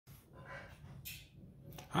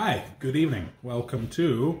Hi, good evening. Welcome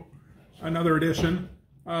to another edition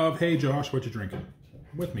of Hey Josh, What You Drinking?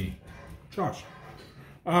 With me, Josh.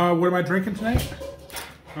 What am I drinking tonight?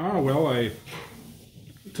 Well, I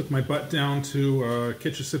took my butt down to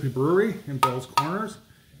Kitchesippi Brewery in Bell's Corners,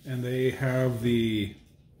 and they have the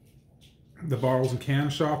bottles and can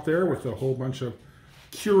shop there with a whole bunch of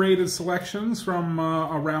curated selections from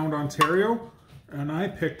around Ontario, and I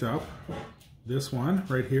picked up this one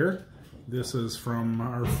right here. This is from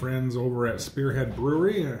our friends over at Spearhead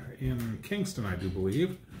Brewery in Kingston, I do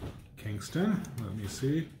believe. Kingston, let me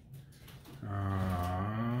see.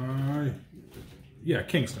 Yeah,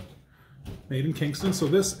 Kingston. Made in Kingston. So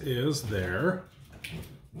this is their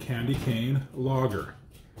candy cane lager.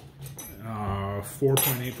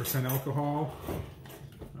 4.8% alcohol.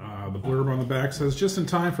 The blurb on the back says, just in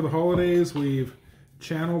time for the holidays, we've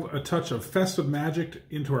channeled a touch of festive magic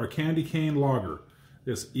into our candy cane lager.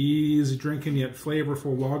 This easy drinking yet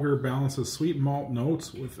flavorful lager balances sweet malt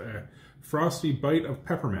notes with a frosty bite of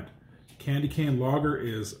peppermint. Candy cane lager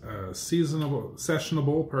is a sessionable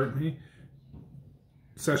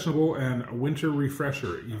and a winter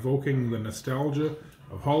refresher, evoking the nostalgia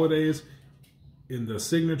of holidays in the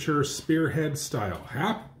signature Spearhead style.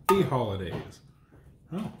 Happy holidays.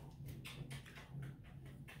 Oh.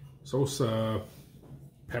 So it's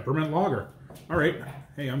peppermint lager. All right.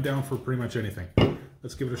 Hey, I'm down for pretty much anything.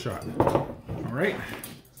 Let's give it a shot. All right.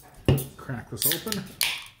 Crack this open.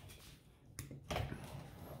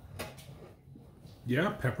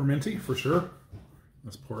 Yeah, pepperminty for sure.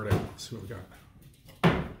 Let's pour it out. Let's see what we got.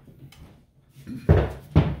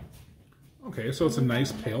 Okay, so it's a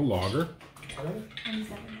nice pale lager.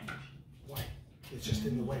 Why? It's just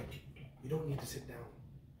in the way. You don't need to sit down.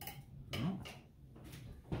 Oh.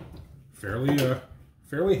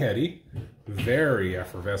 Fairly heady, very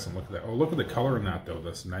effervescent. Look at that. Oh, look at the color in that though.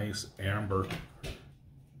 This nice amber.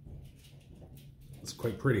 It's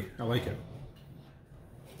quite pretty. I like it.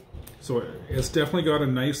 So it's definitely got a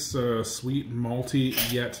nice sweet malty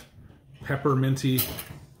yet pepperminty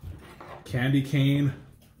candy cane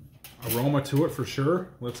aroma to it for sure.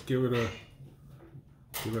 Let's give it a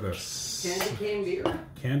candy cane beer.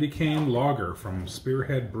 Candy cane lager from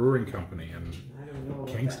Spearhead Brewing Company in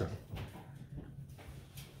Kingston.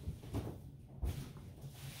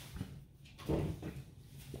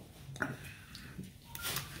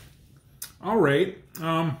 All right.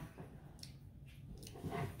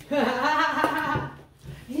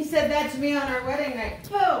 He said that to me on our wedding night.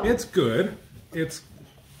 Boom. It's good.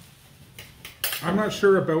 I'm not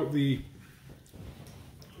sure about the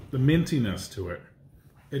mintiness to it.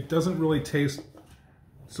 It doesn't really taste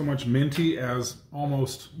so much minty as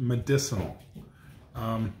almost medicinal.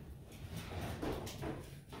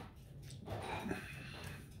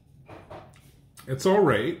 It's all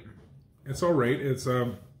right. It's all right. It's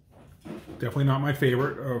definitely not my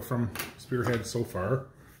favorite from Spearhead so far,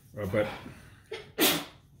 but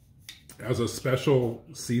as a special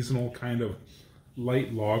seasonal kind of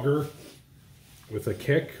light lager with a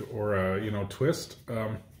kick or a twist,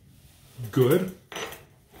 good,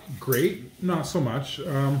 great, not so much.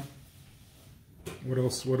 What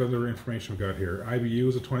else? What other information we got here? IBU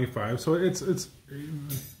is a 25, so it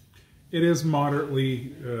is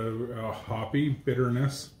moderately hoppy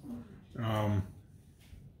bitterness.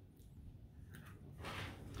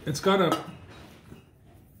 It's got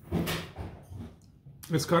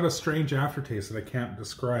a strange aftertaste that I can't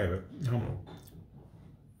describe it.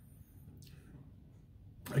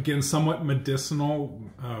 Again, somewhat medicinal,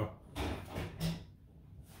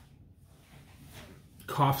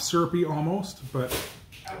 cough syrupy almost, but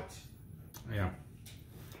yeah.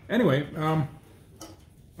 Anyway, I'm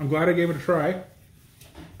glad I gave it a try.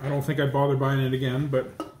 I don't think I'd bother buying it again,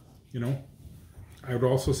 but I would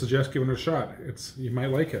also suggest giving it a shot. You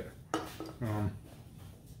might like it.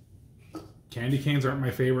 Candy canes aren't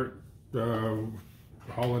my favorite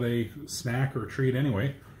holiday snack or treat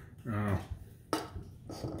anyway.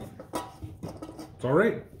 It's all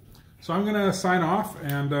right. So I'm gonna sign off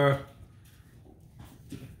and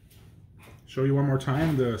show you one more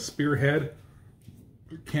time the Spearhead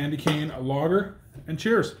candy cane lager, and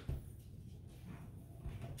cheers.